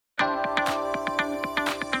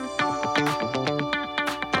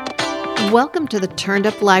Welcome to the Turned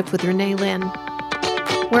Up Life with Renee Lynn,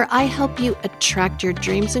 where I help you attract your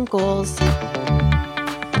dreams and goals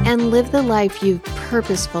and live the life you've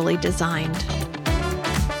purposefully designed.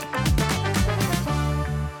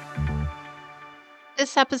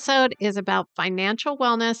 This episode is about financial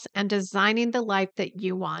wellness and designing the life that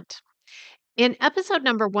you want. In episode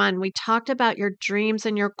number 1, we talked about your dreams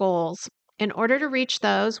and your goals. In order to reach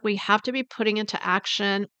those, we have to be putting into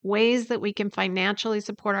action ways that we can financially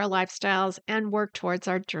support our lifestyles and work towards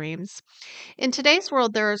our dreams. In today's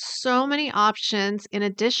world, there are so many options in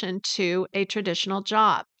addition to a traditional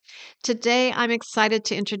job. Today, I'm excited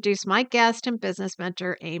to introduce my guest and business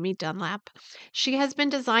mentor, Amy Dunlap. She has been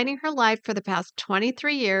designing her life for the past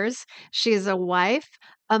 23 years. She is a wife,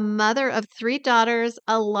 a mother of 3 daughters,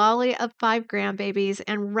 a lolly of 5 grandbabies,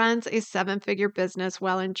 and runs a 7-figure business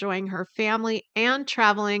while enjoying her family and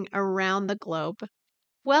traveling around the globe.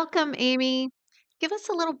 Welcome, Amy. Give us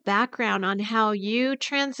a little background on how you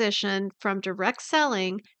transitioned from direct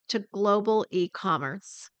selling to global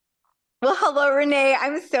e-commerce. Well, hello, Renee.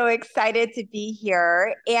 I'm so excited to be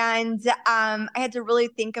here. And I had to really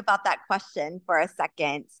think about that question for a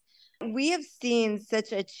second. We have seen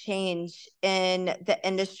such a change in the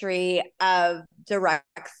industry of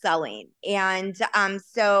direct selling. And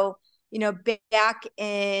back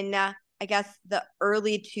in, I guess, the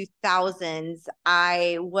early 2000s,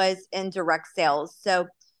 I was in direct sales. So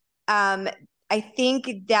I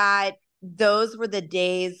think that those were the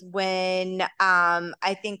days when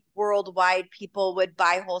I think worldwide people would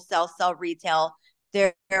buy wholesale, sell retail.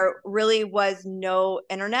 There really was no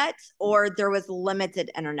internet, or there was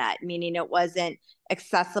limited internet, meaning it wasn't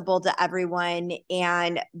accessible to everyone,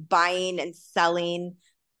 and buying and selling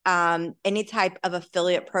any type of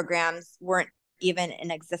affiliate programs weren't even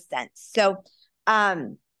in existence. So I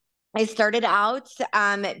started out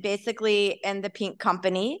basically in the pink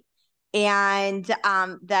company, and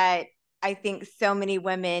that I think so many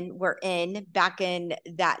women were in back in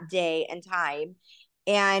that day and time.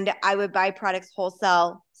 And I would buy products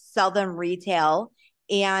wholesale, sell them retail.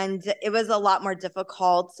 And it was a lot more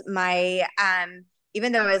difficult.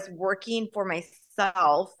 Even though I was working for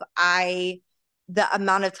myself, the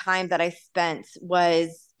amount of time that I spent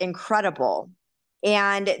was incredible.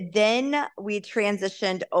 And then we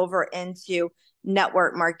transitioned over into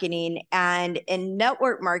network marketing. And in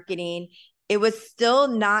network marketing, it was still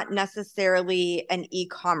not necessarily an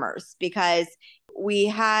e-commerce, because we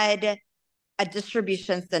had a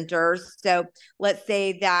distribution center. So let's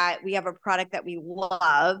say that we have a product that we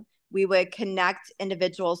love. We would connect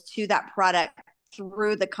individuals to that product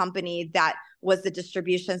through the company that was the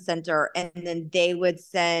distribution center, and then they would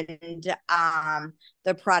send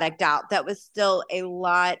the product out. That was still a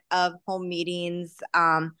lot of home meetings,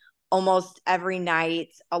 almost every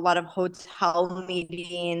night, a lot of hotel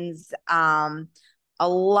meetings, a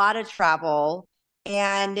lot of travel.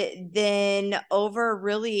 And then over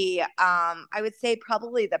really, I would say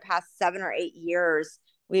probably the past 7 or 8 years,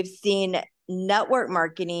 we've seen network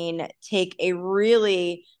marketing take a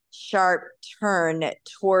really sharp turn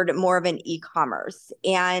toward more of an e-commerce.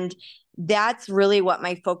 And that's really what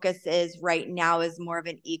my focus is right now, is more of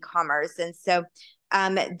an e-commerce. And so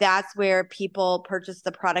that's where people purchase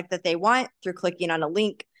the product that they want through clicking on a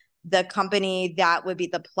link. The company that would be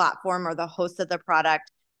the platform or the host of the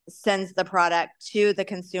product sends the product to the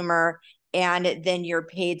consumer, and then you're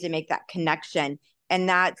paid to make that connection. And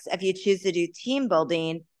that's, if you choose to do team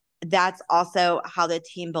building, that's also how the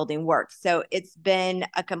team building works. So it's been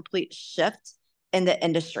a complete shift in the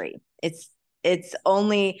industry. It's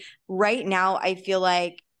only right now, I feel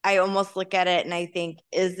like I almost look at it and I think,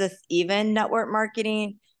 is this even network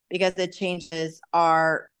marketing? Because the changes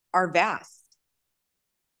are vast.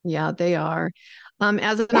 Yeah, they are.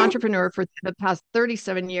 As an entrepreneur for the past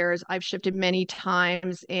 37 years, I've shifted many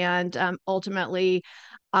times, and ultimately,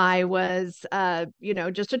 I was,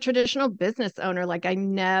 just a traditional business owner. Like, I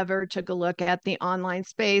never took a look at the online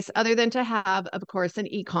space other than to have, of course, an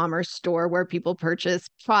e-commerce store where people purchase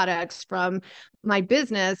products from my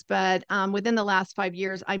business. But within the last 5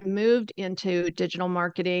 years, I moved into digital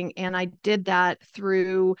marketing, and I did that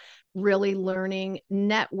through really learning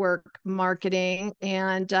network marketing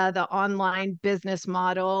and the online business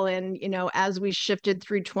model. And, as we shifted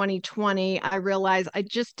through 2020, I realized I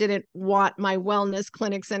just didn't want my wellness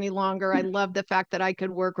clinics any longer. I love the fact that I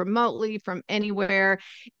could work remotely from anywhere.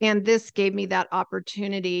 And this gave me that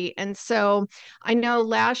opportunity. And so I know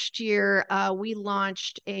last year we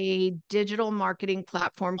launched a digital marketing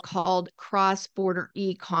platform called Cross-Border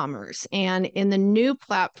E-commerce. And in the new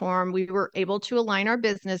platform, we were able to align our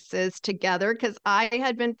businesses together, because I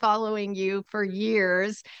had been following you for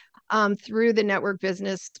years through the network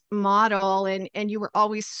business model, and you were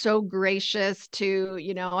always so gracious to,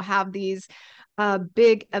 have these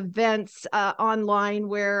big events online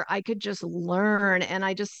where I could just learn, and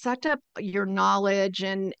I just sucked up your knowledge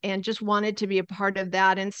and just wanted to be a part of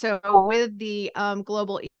that. And so with the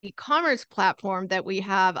global e-commerce platform that we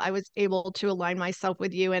have, I was able to align myself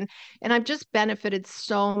with you, and I've just benefited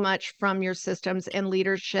so much from your systems and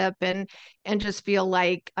leadership, and just feel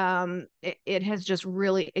like it has just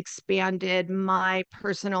really expanded my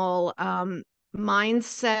personal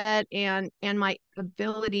mindset and my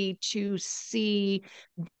ability to see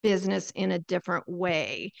business in a different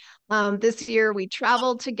way. This year we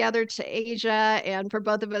traveled together to Asia, and for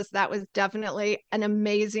both of us, that was definitely an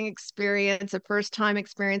amazing experience, a first time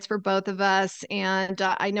experience for both of us. And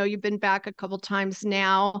I know you've been back a couple times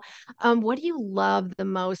now. What do you love the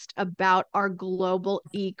most about our global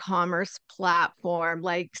e-commerce platform?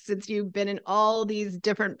 Like, since you've been in all these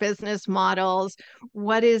different business models,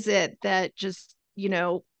 what is it that just,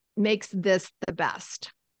 makes this the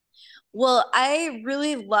best? Well, I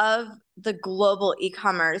really love the global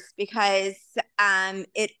e-commerce because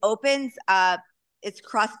it opens up, it's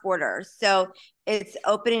cross-border. So it's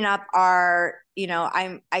opening up our,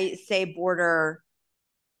 I say border,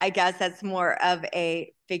 I guess that's more of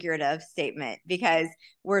a figurative statement because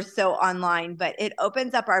we're so online, but it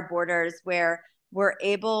opens up our borders where we're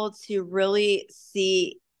able to really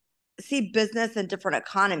see business in different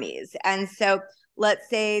economies. And so let's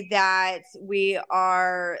say that we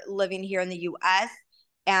are living here in the US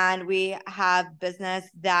and we have business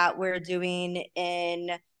that we're doing in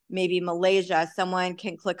maybe Malaysia. Someone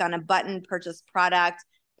can click on a button, purchase product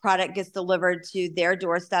gets delivered to their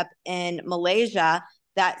doorstep in Malaysia.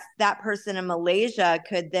 That person in Malaysia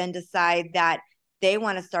could then decide that they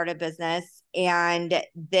want to start a business, and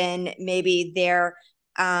then maybe they're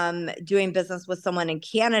doing business with someone in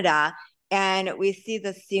Canada, and we see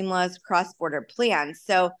the seamless cross-border plan.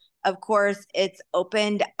 So of course, it's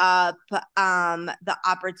opened up the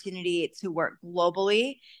opportunity to work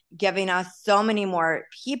globally, giving us so many more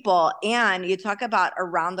people. And you talk about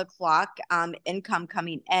around the clock income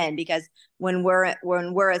coming in, because when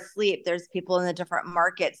we're asleep, there's people in the different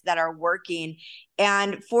markets that are working.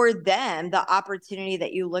 And for them, the opportunity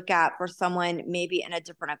that you look at for someone maybe in a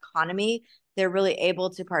different economy, they're really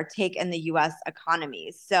able to partake in the US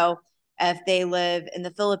economy. So if they live in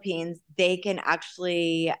the Philippines, they can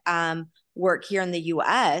actually work here in the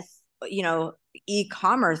US,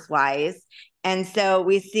 e-commerce wise. And so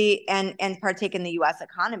we see and partake in the US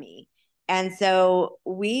economy. And so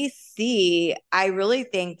we see, I really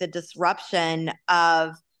think the disruption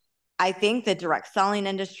of, I think the direct selling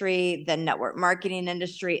industry, the network marketing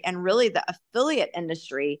industry, and really the affiliate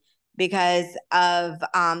industry because of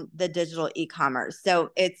the digital e-commerce.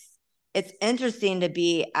 So it's interesting to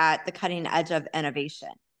be at the cutting edge of innovation.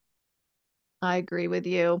 I agree with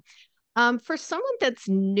you. For someone that's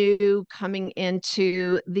new coming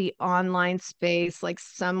into the online space, like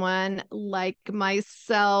someone like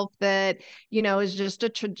myself that, is just a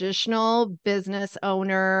traditional business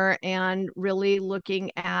owner and really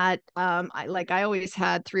looking at, I always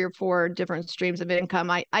had 3 or 4 different streams of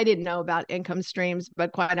income. I didn't know about income streams,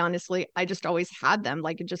 but quite honestly, I just always had them.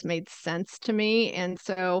 Like, it just made sense to me. And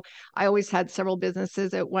so I always had several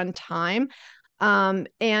businesses at one time.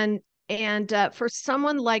 And for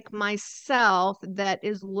someone like myself that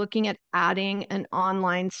is looking at adding an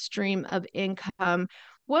online stream of income,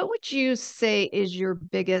 what would you say is your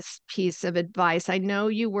biggest piece of advice? I know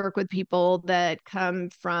you work with people that come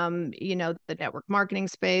from, the network marketing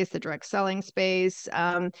space, the direct selling space.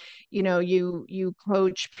 You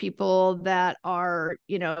coach people that are,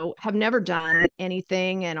 have never done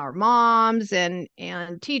anything, and are moms and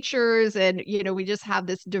teachers, and we just have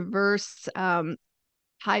this diverse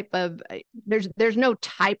type of there's no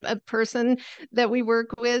type of person that we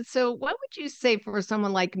work with. So what would you say for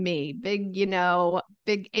someone like me, big,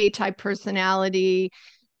 big A-type personality,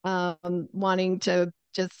 wanting to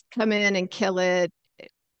just come in and kill it?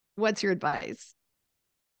 What's your advice?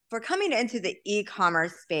 For coming into the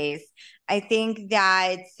e-commerce space, I think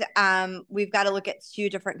that we've got to look at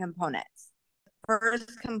 2 different components.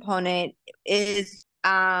 First component is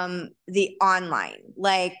the online,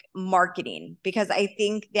 like marketing, because I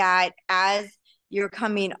think that as you're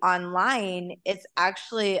coming online, it's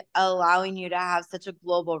actually allowing you to have such a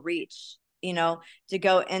global reach, to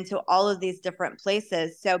go into all of these different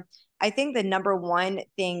places. So I think the number one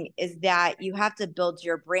thing is that you have to build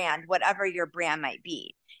your brand, whatever your brand might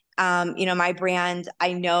be. My brand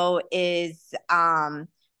I know is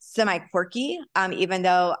semi quirky. Even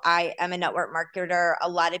though I am a network marketer, a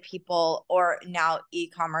lot of people, or now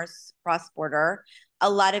e-commerce cross border, a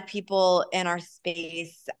lot of people in our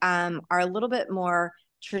space are a little bit more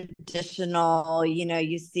traditional. You know,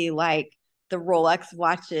 you see like the Rolex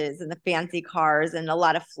watches and the fancy cars and a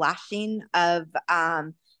lot of flashing of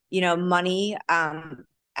money.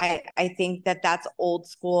 I think that that's old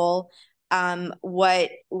school. What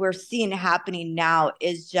we're seeing happening now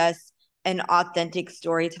is just an authentic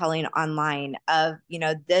storytelling online of,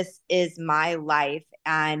 this is my life,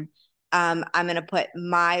 and I'm going to put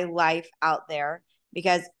my life out there,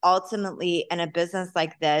 because ultimately in a business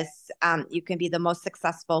like this, you can be the most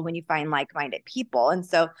successful when you find like-minded people. And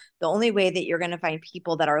so the only way that you're going to find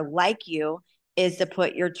people that are like you is to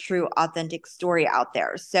put your true authentic story out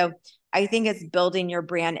there. So I think it's building your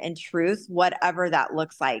brand in truth, whatever that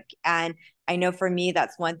looks like. And I know for me,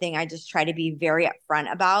 that's one thing I just try to be very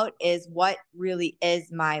upfront about, is what really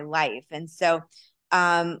is my life. And so,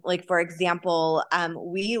 like for example,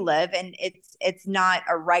 we live, and it's not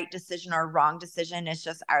a right decision or wrong decision, it's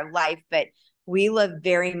just our life, but we live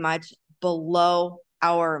very much below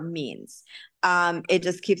our means. It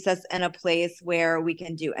just keeps us in a place where we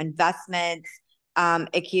can do investments.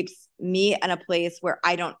 It keeps me in a place where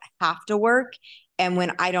I don't have to work. And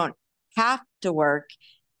when I don't have to work,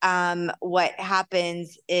 what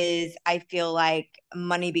happens is I feel like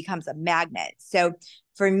money becomes a magnet. So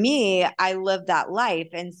for me, I live that life.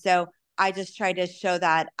 And so I just try to show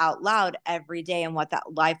that out loud every day, and what that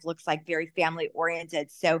life looks like, very family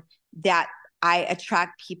oriented, so that I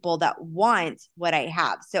attract people that want what I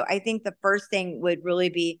have. So I think the first thing would really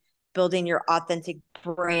be building your authentic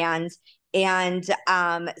brand, and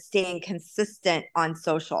staying consistent on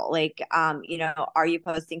social. Like, are you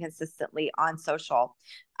posting consistently on social?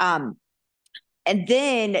 Um, and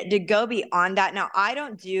then to go beyond that, now I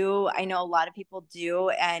know a lot of people do,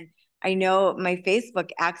 and I know my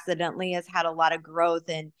Facebook accidentally has had a lot of growth.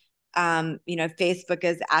 And Facebook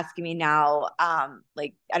is asking me now,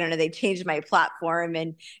 like, I don't know, they changed my platform,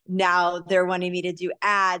 and now they're wanting me to do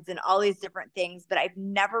ads and all these different things, but I've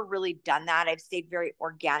never really done that. I've stayed very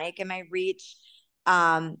organic in my reach.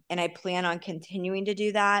 And I plan on continuing to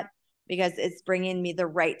do that, because it's bringing me the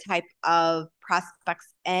right type of prospects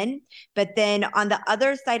in. But then on the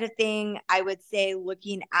other side of thing, I would say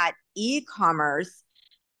looking at e-commerce.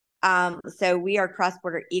 So we are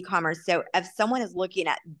cross-border e-commerce. So if someone is looking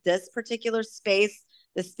at this particular space,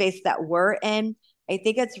 the space that we're in, I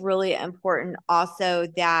think it's really important also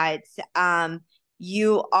that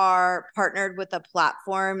you are partnered with a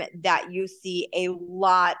platform that you see a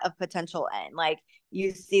lot of potential in. Like,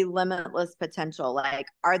 you see limitless potential. Like,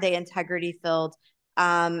 are they integrity filled?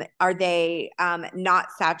 Are they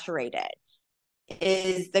not saturated?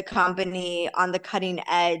 Is the company on the cutting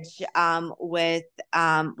edge with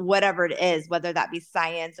whatever it is, whether that be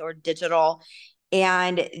science or digital,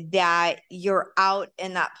 and that you're out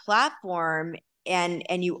in that platform, and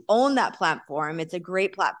you own that platform. It's a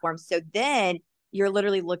great platform. So then you're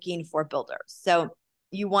literally looking for builders. So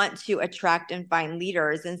you want to attract and find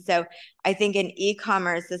leaders. And so I think in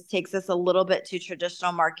e-commerce, this takes us a little bit to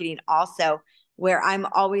traditional marketing also, where I'm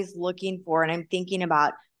always looking for, and I'm thinking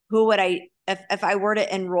about, who would I, if I were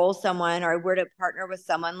to enroll someone, or I were to partner with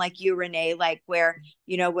someone like you, Renee, like where,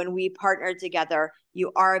 when we partner together,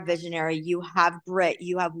 you are a visionary, you have grit,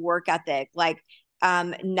 you have work ethic, like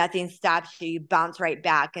nothing stops you, you bounce right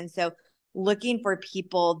back. And so looking for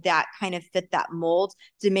people that kind of fit that mold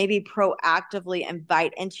to maybe proactively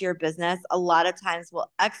invite into your business, a lot of times will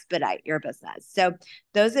expedite your business. So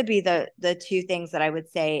those would be the two things that I would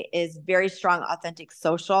say, is very strong, authentic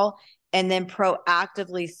social, and then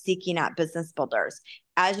proactively seeking out business builders.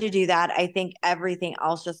 As you do that, I think everything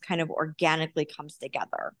else just kind of organically comes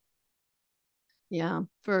together. Yeah,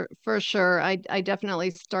 for sure. I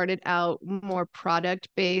definitely started out more product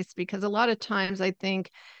based, because a lot of times I think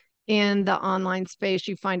in the online space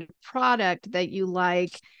you find a product that you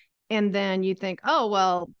like, and then you think, oh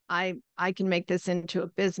well, I can make this into a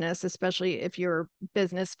business, especially if you're a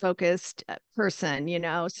business focused person,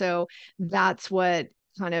 so that's what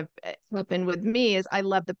kind of happened with me. Is I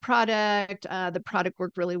love the product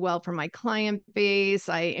worked really well for my client base.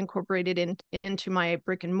 I incorporated into my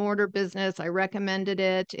brick and mortar business. I recommended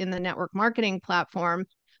it in the network marketing platform,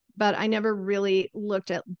 but I never really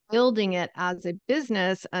looked at building it as a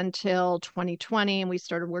business until 2020, and we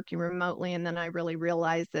started working remotely. And then I really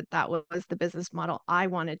realized that that was the business model I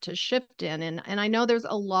wanted to shift in. And I know there's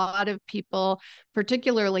a lot of people,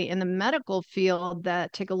 particularly in the medical field,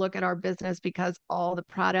 that take a look at our business because all the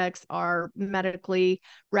products are medically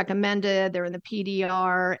recommended. They're in the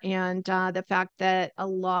PDR, and the fact that a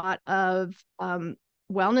lot of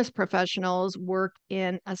wellness professionals work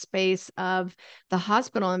in a space of the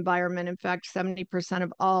hospital environment. In fact, 70%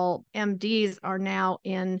 of all MDs are now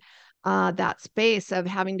in that space of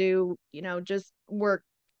having to, just work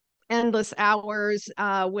endless hours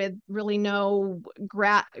with really no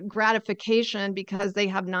gratification because they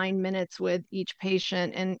have 9 minutes with each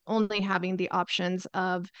patient and only having the options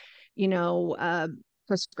of, you know, uh,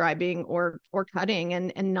 prescribing or cutting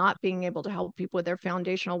and not being able to help people with their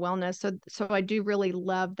foundational wellness. So I do really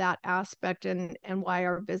love that aspect and why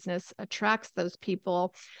our business attracts those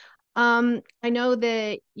people. I know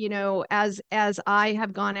that, as I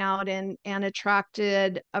have gone out and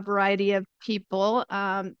attracted a variety of people,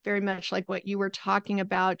 very much like what you were talking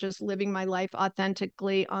about, just living my life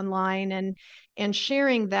authentically online and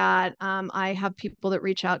sharing that. I have people that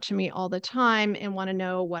reach out to me all the time and want to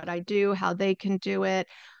know what I do, how they can do it.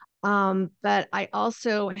 But I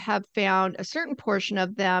also have found a certain portion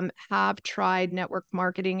of them have tried network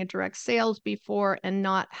marketing and direct sales before and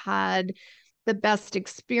not had the best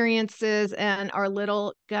experiences and are a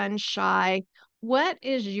little gun shy. What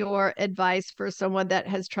is your advice for someone that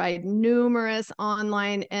has tried numerous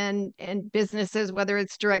online and businesses, whether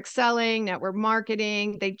it's direct selling, network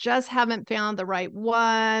marketing, they just haven't found the right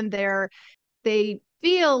one. They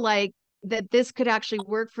feel like that this could actually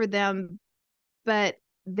work for them, but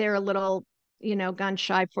they're a little, gun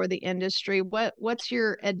shy for the industry. What's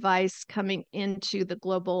your advice coming into the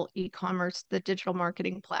global e-commerce, the digital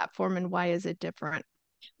marketing platform, and why is it different?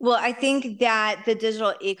 Well, I think that the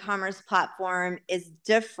digital e-commerce platform is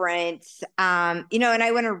different. And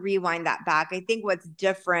I want to rewind that back. I think what's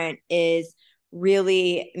different is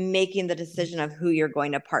really making the decision of who you're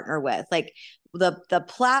going to partner with, like the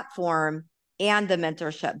platform and the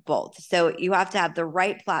mentorship both. So you have to have the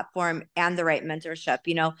right platform and the right mentorship.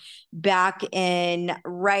 Back in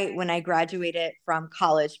right when I graduated from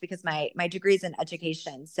college, because my degree is in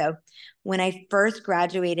education. So when I first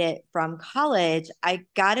graduated from college, I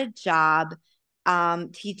got a job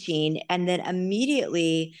teaching, and then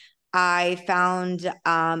immediately I found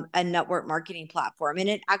a network marketing platform, and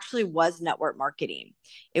it actually was network marketing.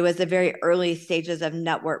 It was the very early stages of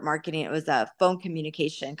network marketing. It was a phone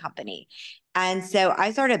communication company. And so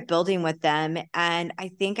I started building with them, and I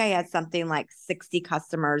think I had something like 60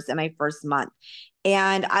 customers in my first month.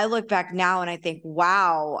 And I look back now and I think,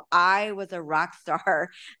 wow, I was a rock star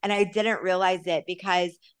and I didn't realize it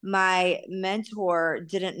because my mentor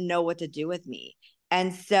didn't know what to do with me.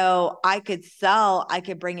 And so I could sell, I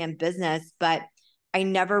could bring in business, but I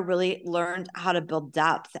never really learned how to build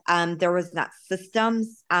depth. There was not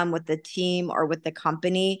systems with the team or with the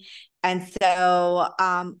company. And so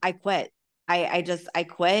I quit. I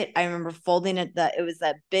quit. I remember folding it was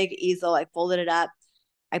a big easel. I folded it up.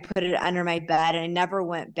 I put it under my bed and I never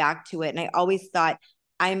went back to it. And I always thought,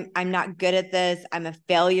 I'm not good at this. I'm a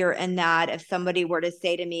failure in that. If somebody were to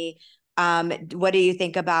say to me, what do you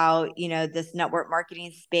think about, this network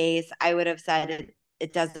marketing space? I would have said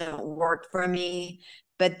it doesn't work for me.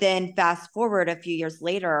 But then fast forward a few years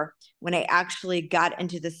later, when I actually got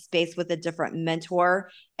into the space with a different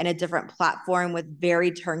mentor and a different platform with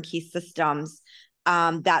very turnkey systems,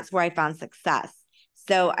 that's where I found success.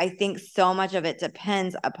 So I think so much of it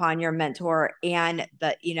depends upon your mentor and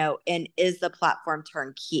and is the platform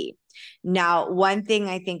turnkey. Now, one thing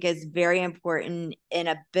I think is very important in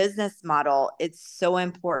a business model, it's so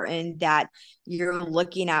important that you're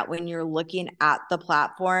looking at when you're looking at the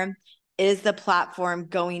platform, is the platform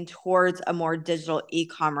going towards a more digital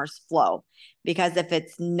e-commerce flow? Because if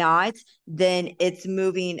it's not, then it's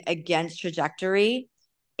moving against trajectory.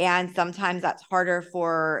 And sometimes that's harder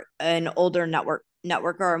for an older networker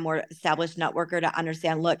or a more established networker to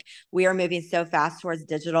understand. Look, we are moving so fast towards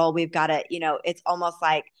digital. We've got to, it's almost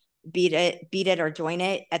like beat it or join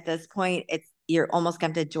it. At this point, you're almost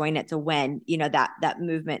going to join it to win, that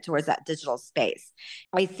movement towards that digital space.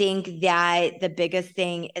 I think that the biggest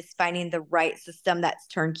thing is finding the right system that's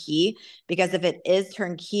turnkey, because if it is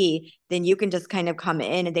turnkey, then you can just kind of come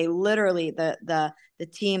in and they literally, the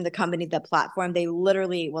team, the company, the platform, they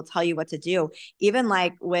literally will tell you what to do. Even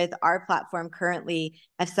like with our platform currently,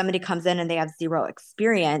 if somebody comes in and they have zero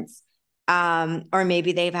experience, or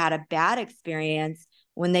maybe they've had a bad experience,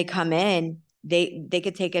 when they come in, they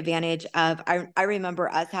could take advantage of. I remember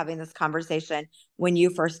us having this conversation when you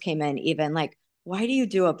first came in, even like, why do you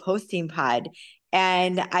do a posting pod?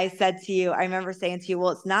 And I said to you, I remember saying to you, well,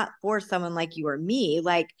 it's not for someone like you or me.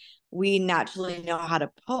 Like, we naturally know how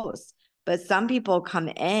to post. But some people come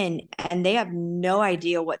in and they have no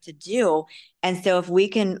idea what to do. And so if we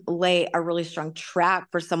can lay a really strong track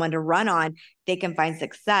for someone to run on, they can find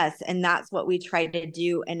success. And that's what we try to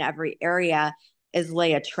do in every area, is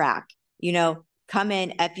lay a track. come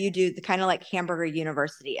in if you do the kind of like hamburger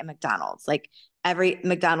university at McDonald's. Like every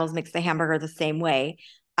McDonald's makes the hamburger the same way.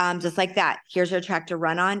 Just like that. Here's your track to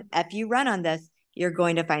run on. If you run on this, you're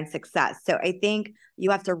going to find success. So I think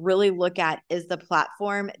you have to really look at, is the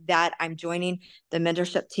platform that I'm joining, the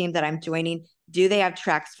mentorship team that I'm joining, do they have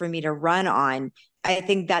tracks for me to run on? I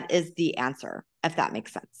think that is the answer, if that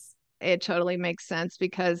makes sense. It totally makes sense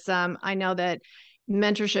because I know that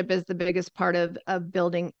mentorship is the biggest part of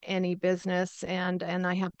building any business, and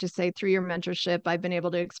I have to say through your mentorship I've been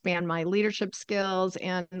able to expand my leadership skills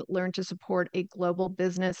and learn to support a global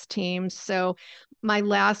business team. So my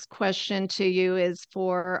last question to you is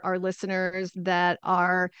for our listeners that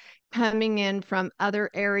are coming in from other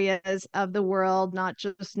areas of the world, not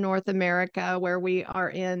just North America, where we are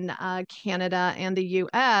in Canada and the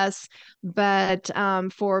US, but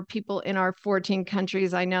for people in our 14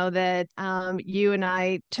 countries. I know that you and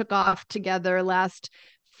I took off together last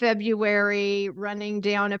February, running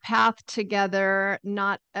down a path together,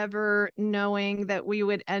 not ever knowing that we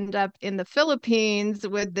would end up in the Philippines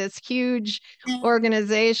with this huge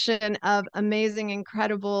organization of amazing,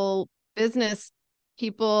 incredible business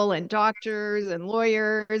people and doctors and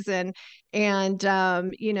lawyers and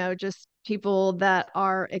just people that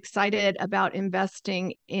are excited about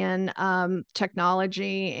investing in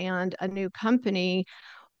technology and a new company.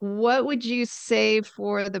 What would you say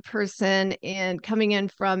for the person in coming in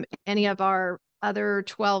from any of our other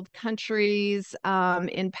 12 countries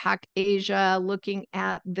in PAC Asia, looking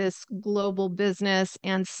at this global business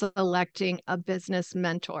and selecting a business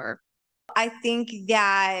mentor? I think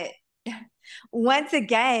that once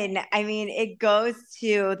again, I mean, it goes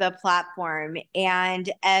to the platform.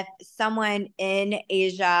 And if someone in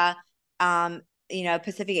Asia,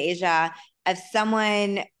 Pacific Asia, if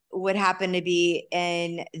someone would happen to be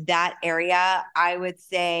in that area, I would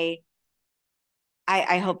say,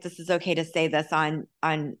 I hope this is okay to say this on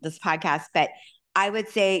this podcast, but I would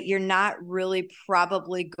say you're not really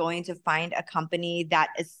probably going to find a company that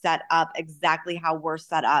is set up exactly how we're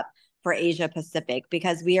set up for Asia Pacific,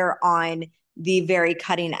 because we are on the very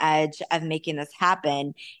cutting edge of making this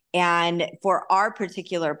happen. And for our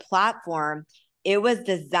particular platform, it was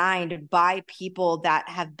designed by people that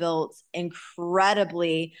have built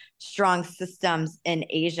incredibly strong systems in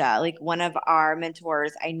Asia. Like one of our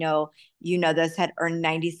mentors, I know you know this, had earned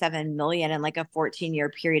 97 million in like a 14-year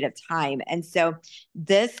period of time. And so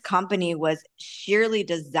this company was sheerly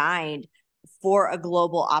designed for a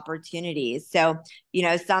global opportunity. So,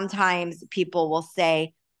 sometimes people will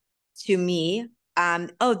say to me,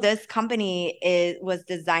 oh, this company was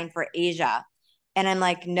designed for Asia. And I'm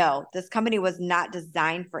like, no, this company was not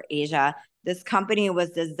designed for Asia. This company was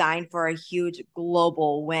designed for a huge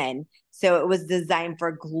global win. So it was designed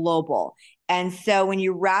for global. And so when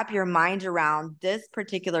you wrap your mind around this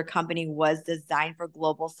particular company was designed for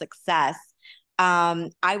global success,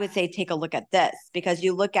 I would say take a look at this, because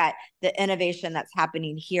you look at the innovation that's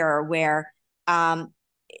happening here where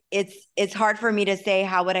it's hard for me to say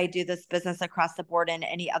how would I do this business across the board in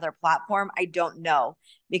any other platform. I don't know,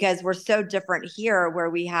 because we're so different here where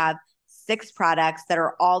we have 6 products that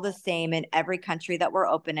are all the same in every country that we're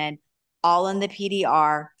open in, all in the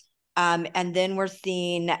PDR. And then we're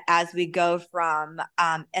seeing as we go from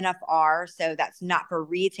NFR, so that's not for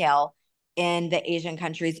retail in the Asian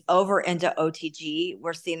countries, over into OTG.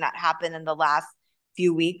 We're seeing that happen in the last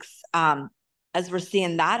few weeks. As we're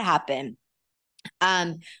seeing that happen,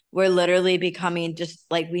 we're literally becoming just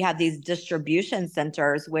like, we have these distribution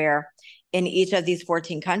centers where in each of these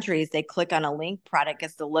 14 countries, they click on a link, product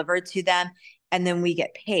gets delivered to them, and then we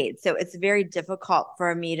get paid. So it's very difficult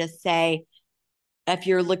for me to say, if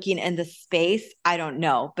you're looking in the space, I don't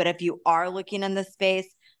know. But if you are looking in the space,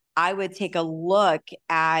 I would take a look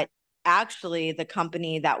at actually the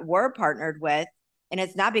company that we're partnered with. And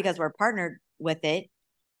it's not because we're partnered with it,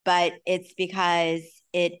 but it's because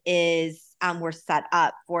it is, we're set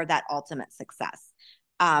up for that ultimate success,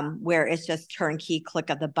 where it's just turnkey click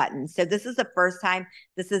of the button. So this is the first time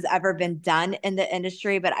this has ever been done in the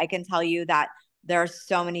industry, but I can tell you that there are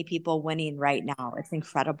so many people winning right now. It's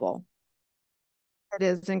incredible. It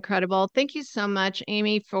is incredible. Thank you so much,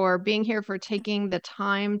 Amy, for being here, for taking the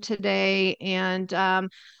time today. And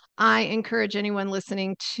I encourage anyone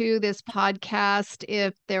listening to this podcast,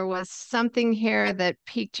 if there was something here that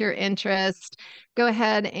piqued your interest, go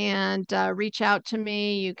ahead and reach out to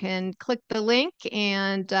me. You can click the link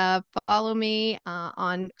and follow me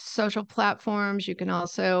on social platforms. You can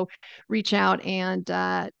also reach out and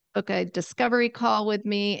book a discovery call with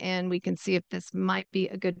me and we can see if this might be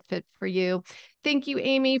a good fit for you. Thank you,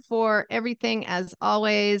 Amy, for everything as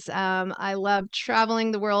always. I love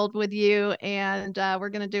traveling the world with you, and we're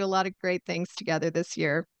going to do a lot of great things together this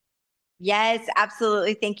year. Yes,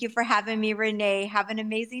 absolutely. Thank you for having me, Renee. Have an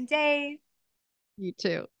amazing day. You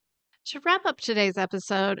too. To wrap up today's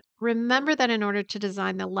episode, remember that in order to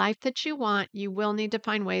design the life that you want, you will need to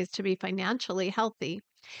find ways to be financially healthy.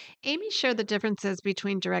 Amy shared the differences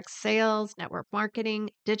between direct sales, network marketing,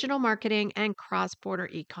 digital marketing, and cross border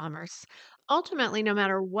e commerce. Ultimately, no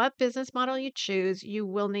matter what business model you choose, you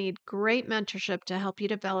will need great mentorship to help you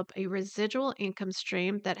develop a residual income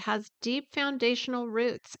stream that has deep foundational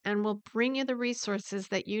roots and will bring you the resources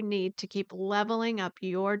that you need to keep leveling up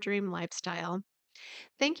your dream lifestyle.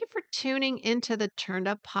 Thank you for tuning into the Turned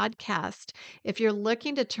Up podcast. If you're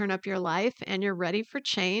looking to turn up your life and you're ready for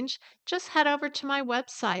change, just head over to my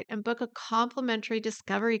website and book a complimentary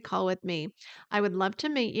discovery call with me. I would love to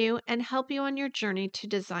meet you and help you on your journey to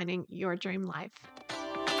designing your dream life.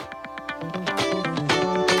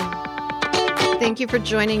 Thank you for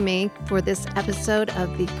joining me for this episode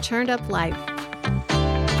of The Turned Up Life.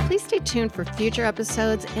 Please stay tuned for future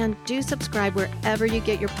episodes and do subscribe wherever you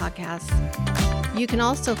get your podcasts. You can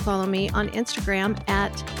also follow me on Instagram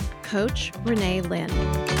at Coach Renee Lynn.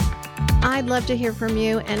 I'd love to hear from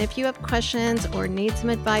you, and if you have questions or need some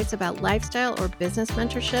advice about lifestyle or business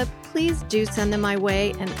mentorship, please do send them my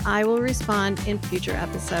way and I will respond in future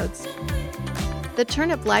episodes. The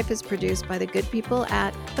Turn Up Life is produced by the good people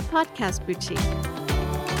at the Podcast Boutique.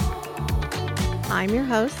 I'm your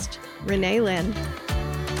host, Renee Lynn.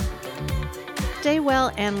 Stay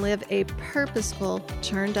well and live a purposeful,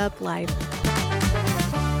 turned up life.